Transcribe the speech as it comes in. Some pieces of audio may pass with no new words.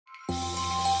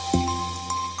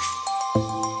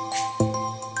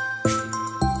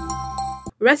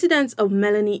Residents of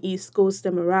Melanie East Coast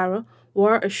Demerara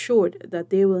were assured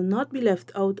that they will not be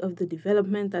left out of the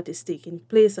development that is taking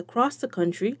place across the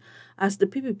country as the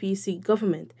PPPC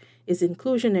government is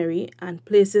inclusionary and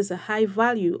places a high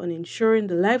value on ensuring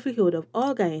the livelihood of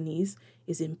all Guyanese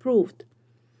is improved.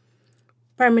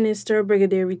 Prime Minister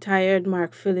Brigadier Retired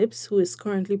Mark Phillips, who is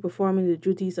currently performing the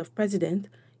duties of President,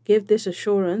 gave this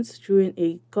assurance during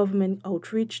a government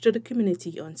outreach to the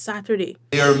community on Saturday.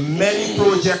 There are many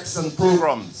projects and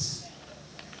programs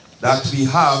that we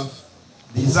have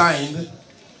designed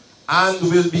and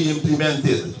will be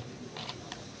implemented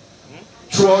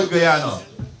throughout Guyana,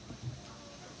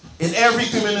 in every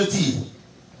community,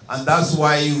 and that's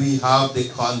why we have the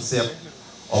concept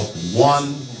of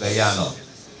one Guyana.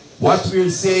 What we're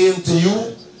saying to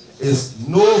you is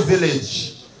no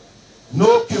village,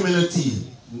 no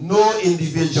community, no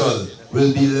individual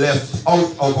will be left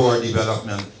out of our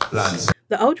development plans.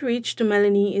 The outreach to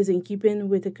Melanie is in keeping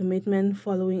with a commitment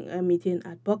following a meeting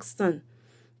at Buxton.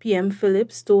 PM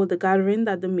Phillips told the gathering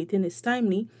that the meeting is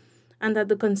timely and that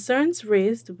the concerns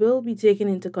raised will be taken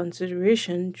into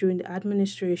consideration during the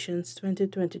administration's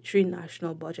 2023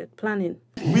 national budget planning.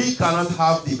 We cannot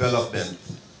have development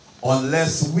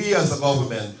unless we as a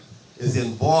government is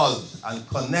involved and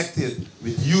connected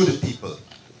with you, the people.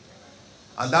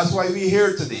 And that's why we're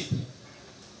here today.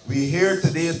 We're here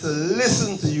today to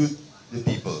listen to you, the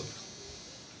people.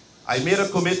 I made a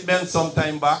commitment some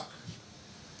time back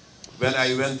when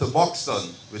I went to Buxton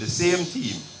with the same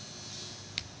team.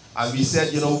 And we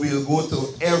said, we'll go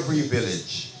to every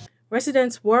village.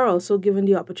 Residents were also given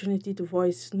the opportunity to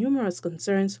voice numerous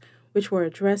concerns which were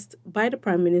addressed by the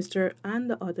Prime Minister and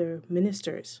the other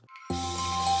ministers.